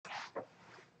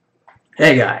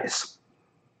Hey guys,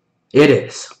 it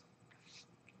is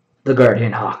the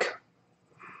Guardian Hawk,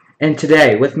 and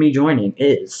today with me joining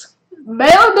is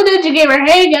Malin the Ninja Gamer.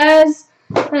 Hey guys,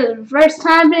 this is the first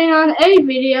time being on a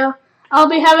video. I'll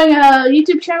be having a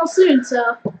YouTube channel soon,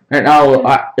 so. and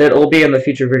it'll be in the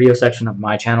future video section of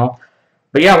my channel.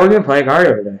 But yeah, we're gonna play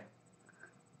Guardian today.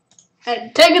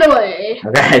 And take it away.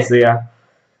 Okay, so yeah,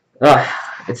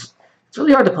 it's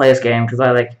really hard to play this game because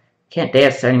I can't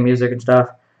dance to any music and stuff.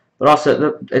 But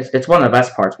also, it's one of the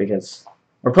best parts because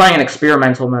we're playing an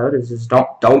experimental mode. It's just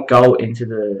don't go into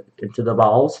the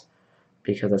balls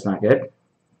because that's not good.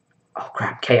 Oh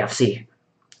crap, KFC.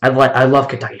 I love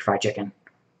Kentucky Fried Chicken.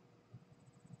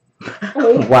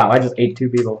 Wow, I just ate 2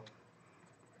 people.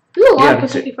 Ooh, I like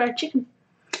Kentucky Fried Chicken.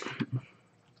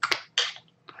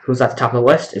 Who's at the top of the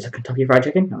list? Is it Kentucky Fried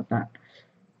Chicken? No, it's not.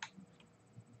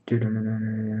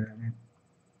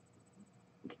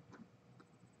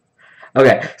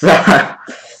 Okay, so I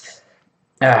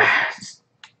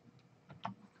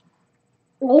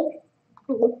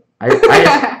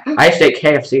just ate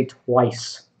KFC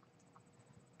twice.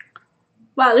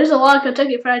 Wow, there's a lot of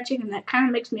Kentucky Fried Chicken. That kind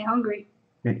of makes me hungry.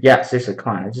 Yeah, seriously,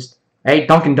 come on. I ate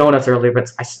Dunkin' Donuts earlier,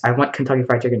 but I want Kentucky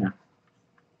Fried Chicken now.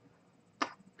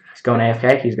 He's going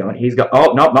AFK. He's going.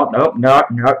 Oh, nope.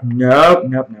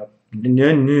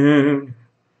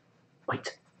 Wait,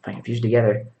 if I can fuse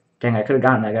together. Dang, I could have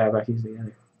gotten that guy if I fused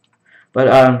together. But,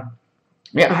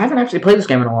 yeah, I haven't actually played this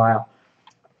game in a while.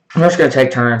 I'm just going to take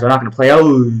turns. I'm not going to play.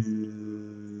 Oh,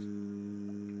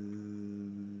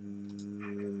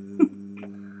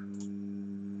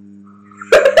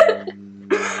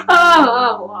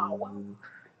 wow.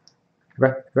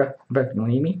 You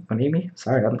wanna eat me? Wanna eat me?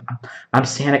 Sorry, I'm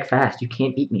Sonic fast. You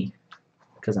can't eat me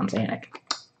because I'm Sonic.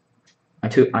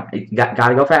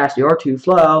 Gotta go fast. You're too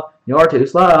slow. You're too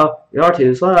slow. You're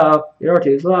too slow. You're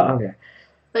too slow. Okay.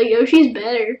 But Yoshi's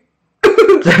better.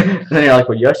 Then you're like,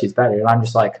 well, Yoshi's better, and I'm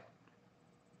just like.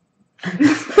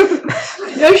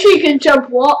 Yoshi can jump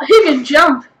wall. He can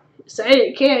jump. Say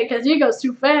it can't because he goes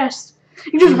too fast.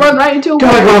 You just run right into a wall.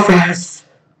 Don't go fast.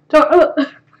 Don't.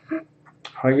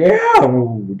 Oh yeah.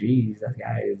 Oh jeez, that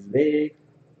guy is big.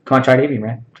 Come on, try to eat me,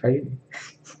 man. Try to eat me.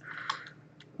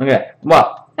 Okay.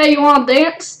 Well. Hey, you want to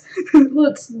dance?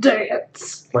 Let's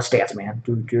dance. Let's dance, man.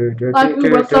 Like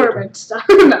Uma Thurman stuff.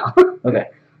 No. Okay.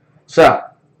 So.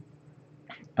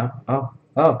 Oh,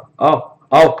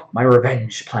 my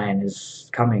revenge plan is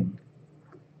coming.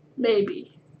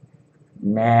 Maybe.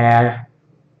 Nah.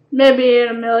 Maybe in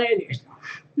a million years.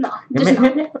 No. Maybe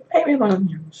 1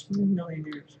 million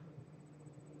years.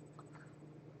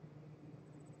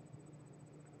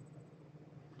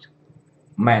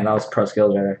 Man, that was pro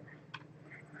skills right there.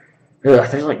 Ugh,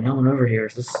 there's like no one over here.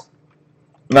 Is this?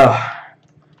 No.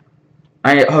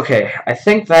 Okay. I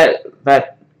think that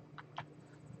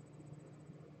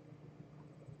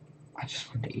I just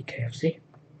wanted to eat KFC.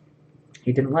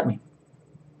 He didn't let me.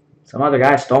 Some other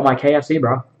guy stole my KFC,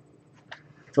 bro.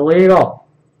 It's illegal.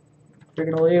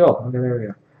 Freaking illegal. Okay, there we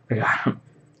go. I got him.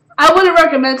 I wouldn't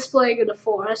recommend splitting into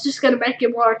 4. It's just gonna make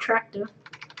it more attractive.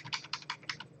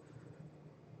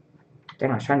 Dang,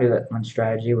 I was trying to do that one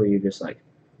strategy where you just like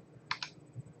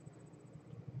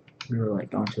you were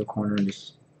like going to a corner and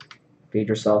just feed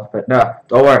yourself, but no,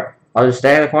 don't worry. I'll just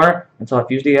stay in the corner until I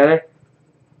fuse together.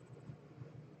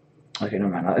 Okay, never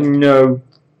mind. No.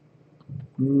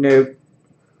 Nope.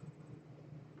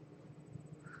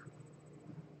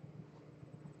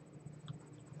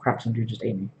 Crap, some dude just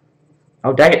ate me.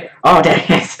 Oh, dang it. Oh, dang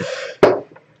it.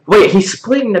 Wait, he's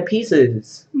splitting to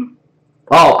pieces.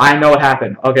 Oh, I know what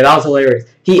happened. Okay, that was hilarious.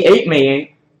 He ate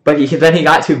me, but then he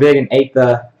got too big and ate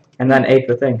the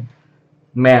thing.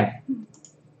 Man.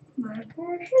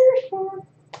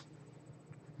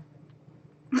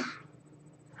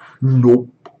 Nope.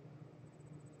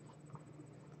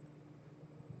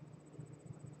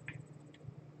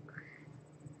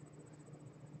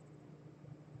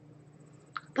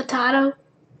 Potato.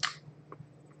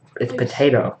 It's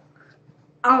potato.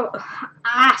 Oh,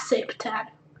 I say potato.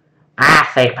 I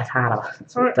say potato.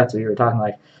 That's what you were talking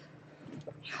like.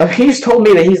 He's told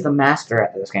me that he's the master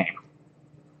at this game.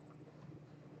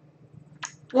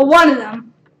 Well, one of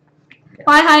them. Yeah.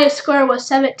 My highest score was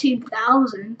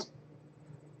 17,000.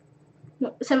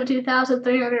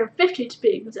 17,350 to be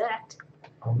exact.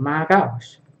 Oh my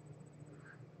gosh.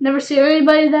 Never seen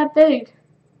anybody that big.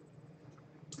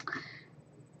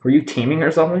 Were you teaming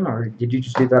or something, or did you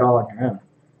just do that all on your own?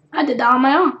 I did that on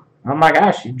my own. Oh my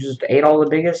gosh, you just ate all the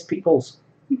biggest peoples.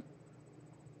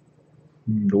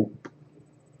 Nope.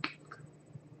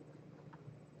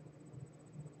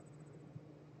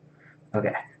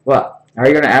 Okay. Well, are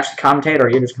you going to actually commentate, or are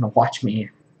you just going to watch me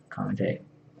commentate.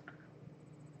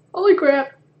 Holy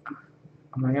crap.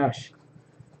 Oh my gosh.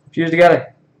 Fuse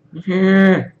together.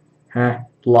 Huh.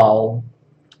 Lol.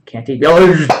 Can't eat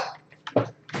Doge.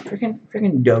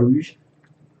 Freaking Doge.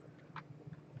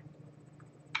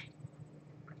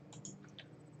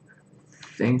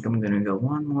 Think I'm gonna go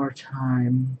one more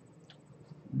time.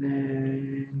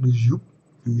 Then zoop,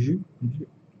 zoop, zoop.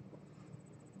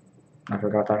 I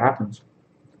forgot that happens.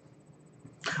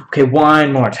 Okay,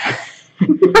 one more time.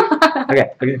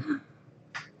 Okay.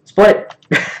 Split.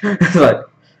 Split.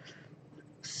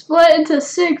 Split into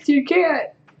 6, you can't.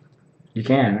 You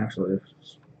can actually.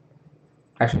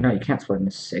 Actually, no, you can't split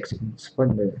into 6. You can split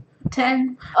into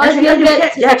 10.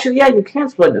 Actually, yeah, you can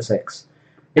split into 6.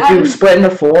 If you split into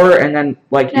 4 and then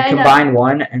like you combine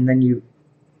 1 and then you.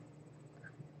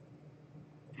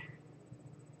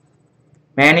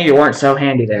 Manny, you weren't so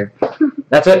handy there.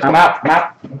 That's it. I'm out.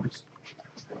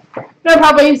 I'll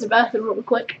probably use the bathroom real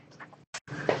quick.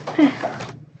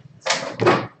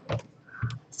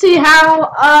 See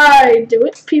how I do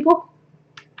it, people?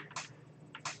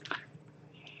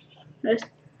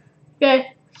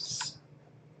 Okay.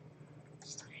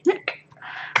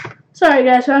 Sorry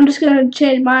guys, so I'm just gonna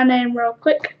change my name real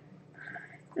quick.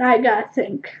 I gotta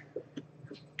think.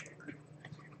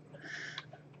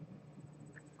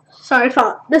 Sorry,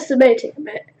 this may take a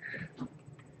bit.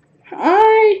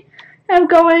 I am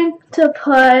going to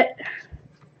put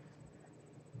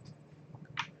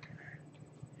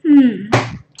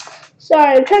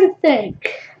sorry, I'm trying to think.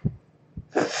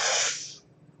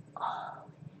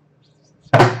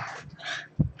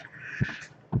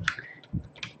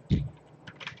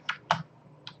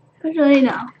 Actually,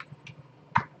 no.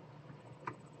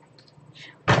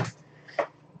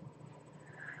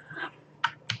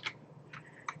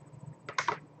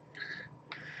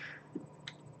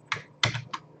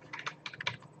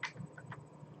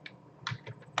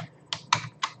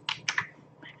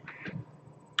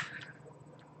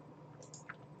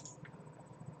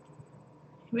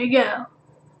 Here we go.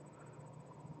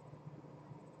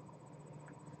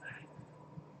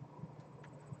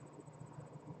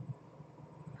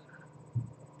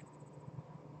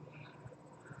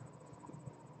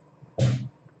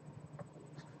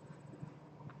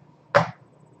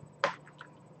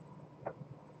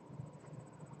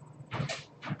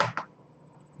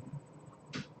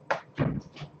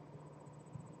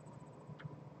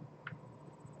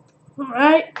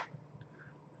 Alright.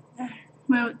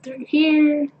 Move it through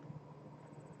here.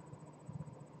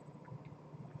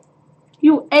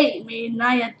 You ate me,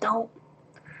 now you don't.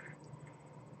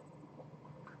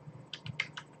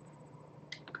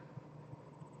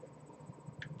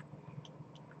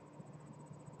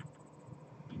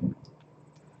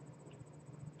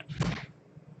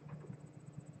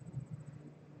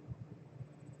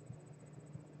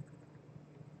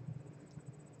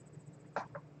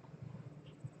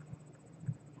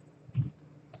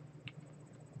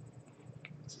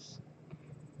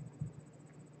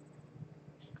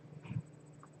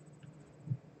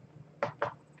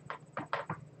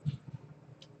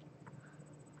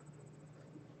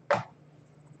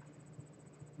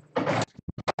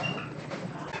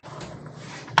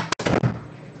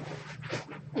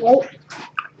 Whoa.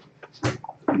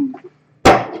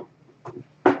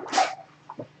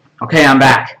 Okay, I'm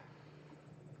back.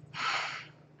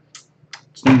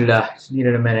 Just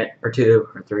needed a minute or 2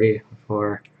 or 3 or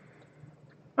 4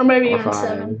 Or maybe or even 5.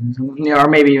 7. Yeah, or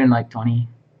maybe even like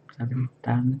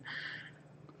 27,000.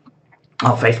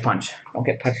 Oh, face punch! Don't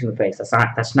get punched in the face. That's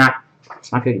not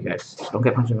good, you guys. Just don't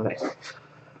get punched in the face.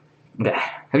 Okay.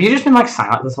 Have you just been like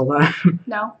silent this whole time?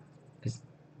 No.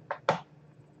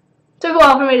 Took a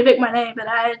while for me to pick my name, but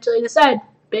I actually decided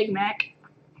Big Mac.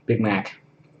 Big Mac.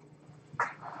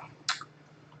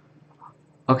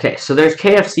 Okay, so there's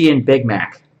KFC and Big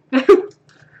Mac.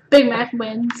 Big Mac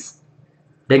wins.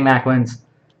 Big Mac wins.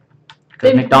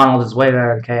 Because McDonald's is way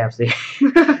better than KFC.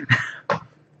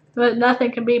 But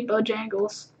nothing can beat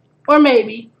Bojangles. Or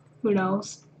maybe. Who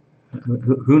knows?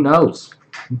 Who knows?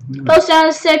 Post down in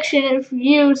the section if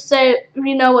you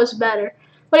know what's better.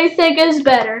 What do you think is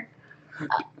better?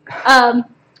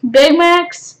 Big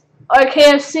Macs or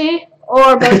KFC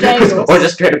or Bojangles? Or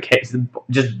just straight up KFC.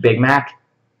 Just Big Mac?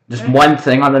 Just one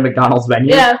thing on the McDonald's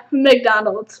menu? Yeah,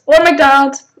 McDonald's. Or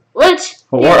McDonald's. Which?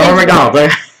 Or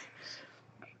McDonald's.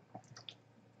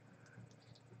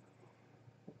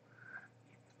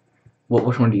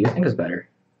 Which one do you think is better?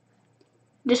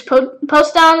 Just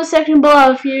post down in the section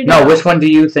below if you know. No, which one do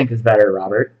you think is better,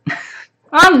 Robert?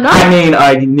 I'm not. I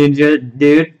mean, Ninja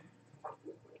Dude.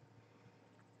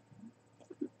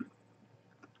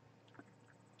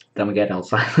 Then we get all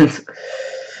silence.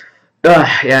 Yeah,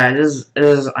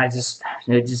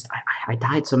 I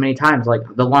died so many times. Like,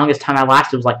 the longest time I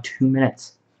lasted was like 2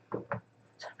 minutes.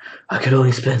 I could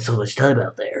only spend so much time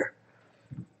out there.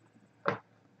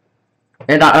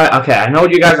 And okay, I know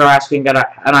what you guys are asking, and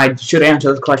I should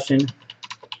answer this question.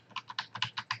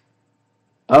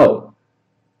 Oh,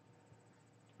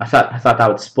 I thought that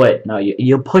would split. No,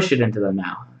 you push it into them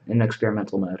now in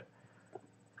experimental mode.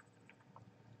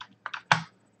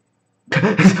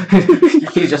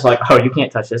 He's just like, oh, you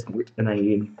can't touch this, and then you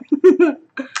eat.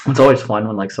 It's always fun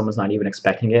when like someone's not even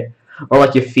expecting it, or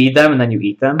like you feed them and then you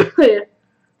eat them.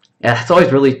 Yeah, that's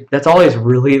always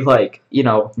really like, you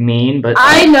know, mean. But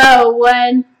I know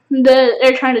when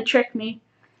they're trying to trick me.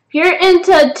 If you're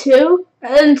into 2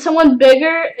 and someone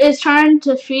bigger is trying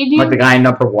to feed you, like the guy in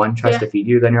number 1 tries to feed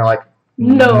you, then you're like,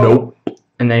 no, nope,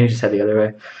 and then you just head the other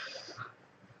way.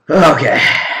 Okay.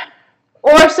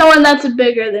 Or someone that's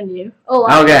bigger than you.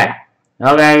 Okay.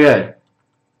 Okay, good.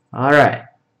 Alright.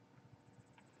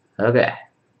 Okay.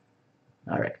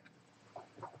 Alright.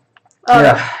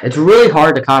 Yeah, it's really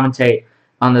hard to commentate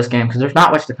on this game because there's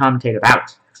not much to commentate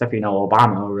about, except, you know,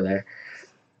 Obama over there.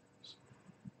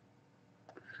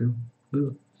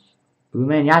 Ooh,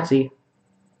 man, Yahtzee.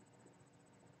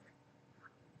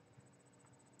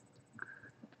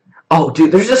 Oh,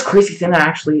 dude, there's this crazy thing that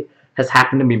actually has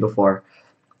happened to me before.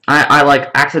 I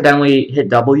like accidentally hit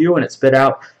W and it spit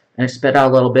out a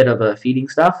little bit of feeding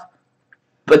stuff,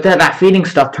 but then that feeding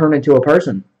stuff turned into a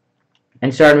person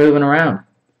and started moving around.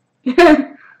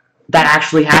 That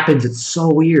actually happens. It's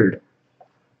so weird.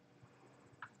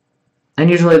 And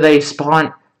usually they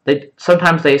spawn.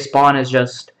 Sometimes they spawn as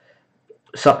just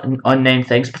some unnamed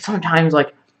things, but sometimes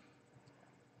like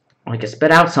it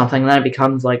spit out something, and then it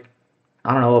becomes like,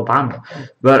 I don't know, Obama.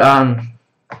 But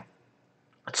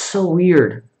it's so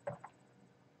weird.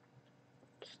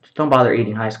 Just don't bother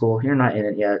eating high school. You're not in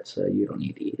it yet, so you don't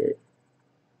need to eat it.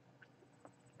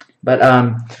 But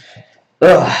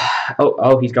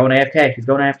oh, he's going AFK. He's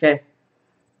going AFK.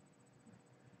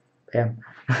 Damn.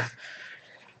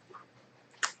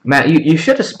 Matt, you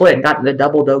should have split and got the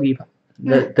double doge,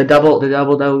 the double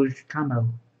doge combo.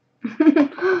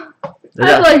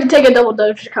 I'd like to take a double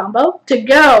doge combo to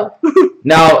go.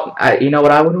 No, you know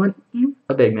what I would want?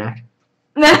 A Big Mac.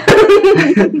 No,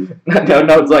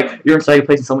 it's like you're inside a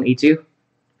place and someone eats you.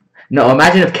 No,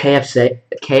 imagine if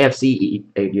KFC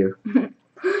ate you,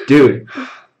 dude.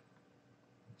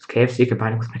 Is KFC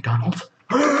combining with McDonald's?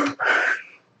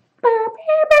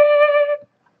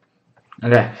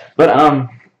 Okay, but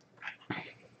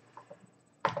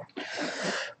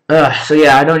so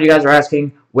yeah, I know what you guys are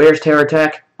asking. Where's Terror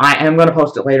Tech? I am gonna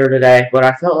post it later today, but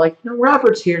I felt like, you know,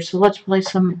 Robert's here, so let's play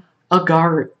some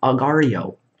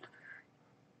Agario.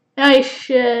 I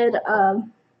should.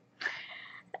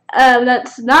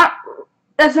 That's not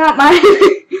my.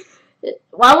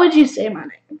 Why would you say my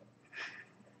name?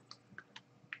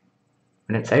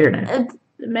 I didn't say your name. It's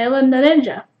Malin the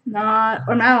Ninja,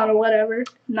 or Malin or whatever,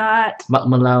 not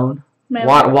Malone.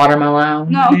 Malin.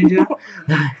 Watermelon. No. Ninja.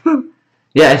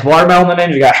 Yeah, it's Watermelon the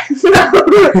Ninja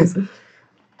guy.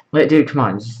 Wait, dude, come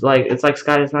on. It's like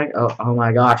Scotty's like, oh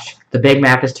my gosh, the Big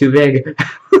Mac is too big.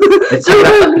 It's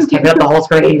taking up the whole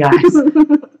screen, guys.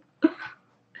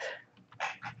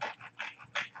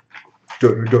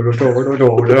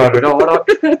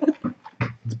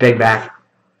 It's Big Mac.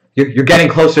 You're getting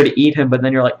closer to eat him, but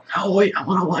then you're like, oh wait, I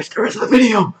want to watch the rest of the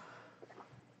video.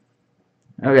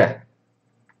 Okay.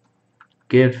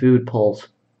 Give food pulls.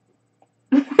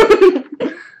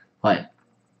 What?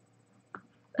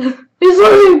 He's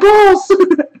losing balls.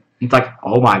 It's like,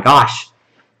 oh my gosh.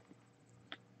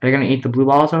 Are you gonna eat the blue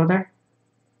balls over there?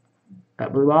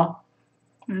 That blue ball?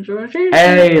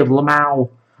 Hey, Lamau.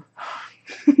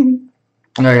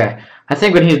 Okay. I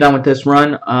think when he's done with this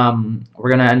run, we're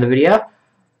gonna end the video.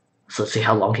 So let's see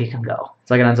how long he can go.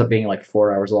 It's like it ends up being like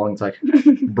 4 hours long. It's like,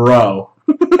 bro.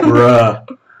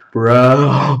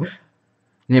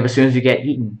 And as soon as you get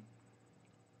eaten.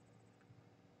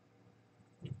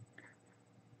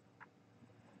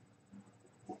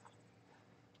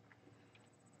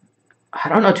 I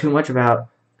don't know too much about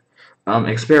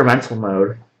experimental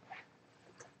mode.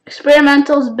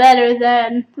 Experimental's better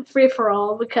than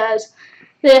free-for-all because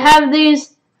they have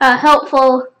these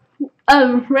helpful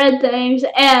red things,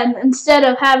 and instead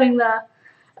of having the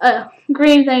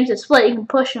green things to split, you can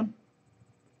push them.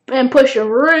 And push them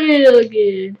really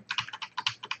good.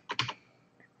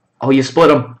 Oh, you split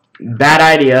them. Bad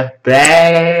idea.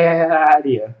 Bad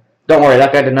idea. Don't worry,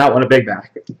 that guy did not want a Big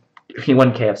Mac. He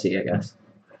won KFC, I guess.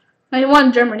 He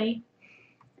won Germany.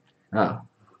 Oh.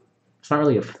 It's not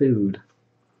really a food.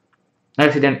 I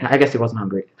guess he didn't. I guess he wasn't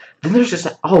hungry. Then there's just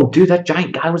oh, dude, that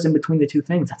giant guy was in between the two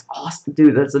things. That's awesome,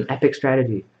 dude. That's an epic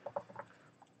strategy.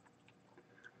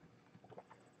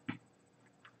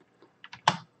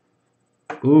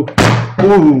 Ooh,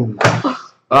 ooh.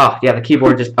 Oh yeah, the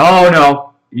keyboard just. Oh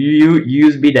no,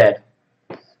 yous be dead.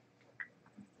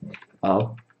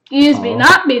 Oh. Yous be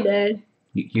not be dead.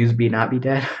 Yous be not be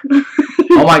dead.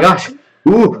 Oh my gosh.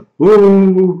 Ooh,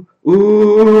 ooh,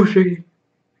 ooh, tricky,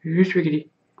 tricky.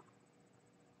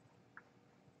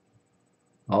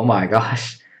 Oh my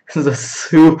gosh, this is a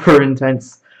super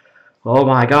intense. Oh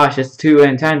my gosh, it's too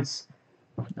intense.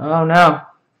 Oh no.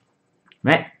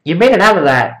 Man, you made it out of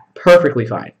that perfectly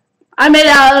fine. I made it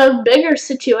out of bigger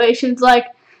situations, like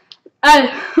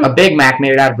a Big Mac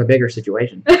made it out of a bigger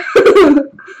situation.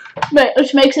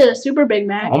 Which makes it a super Big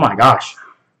Mac. Oh my gosh.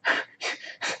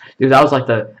 Dude, that was like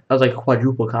a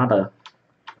quadruple combo.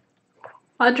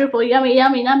 Quadruple yummy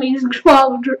yummy yummy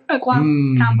combo.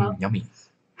 Yummy.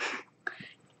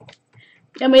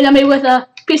 Yummy yummy with a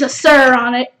piece of sir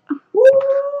on it.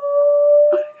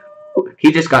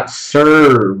 He just got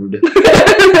served. Because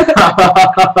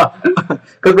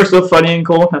we're so funny and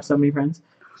cool, have so many friends.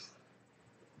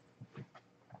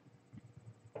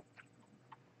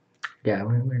 Yeah,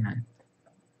 we're not.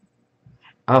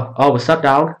 Oh, what's up,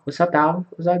 dog? What's up, dog?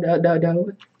 What's up,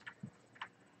 dog?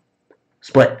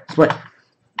 Split.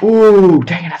 Ooh,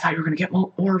 dang it! I thought you were gonna get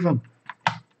more of them.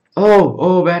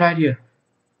 Oh, bad idea.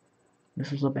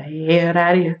 This was a bad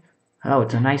idea. Oh,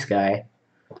 it's a nice guy.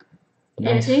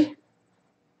 Nice. Is he?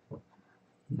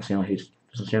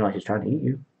 Doesn't seem like he's trying to eat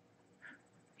you.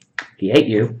 He ate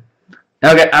you.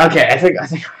 Okay. I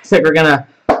think we're gonna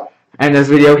end this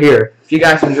video here. If you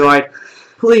guys enjoyed,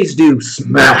 please do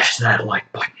smash that like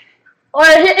button. Or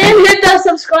hit that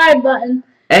subscribe button.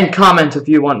 And comment if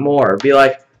you want more. Be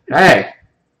like, hey.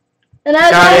 And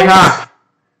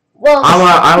well,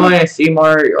 I want to see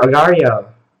more Agario.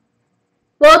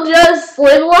 Well, just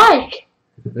leave a like.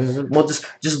 Well,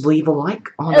 just leave a like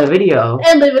on the video.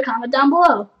 And leave a comment down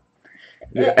below.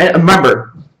 And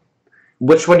remember,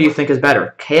 which one do you think is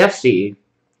better? KFC,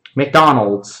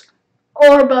 McDonald's,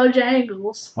 or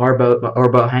Bojangles. Or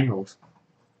Bojangles.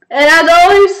 And as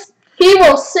always, he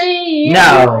will see you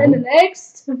in the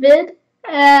next vid.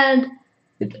 And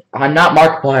I'm not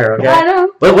Markiplier, okay? I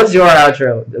know. What's your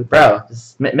outro, bro?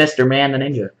 Mr. Man the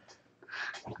Ninja.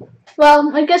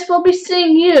 Well, I guess we'll be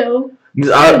seeing you.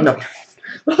 No.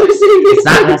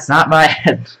 That's not my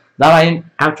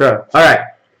outro. All right.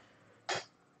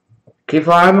 Keep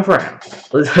flying, my friend.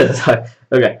 Let's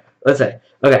say.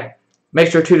 Okay. Make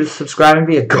sure to subscribe and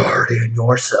be a guardian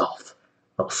yourself.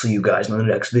 I'll see you guys in the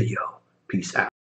next video. Peace out.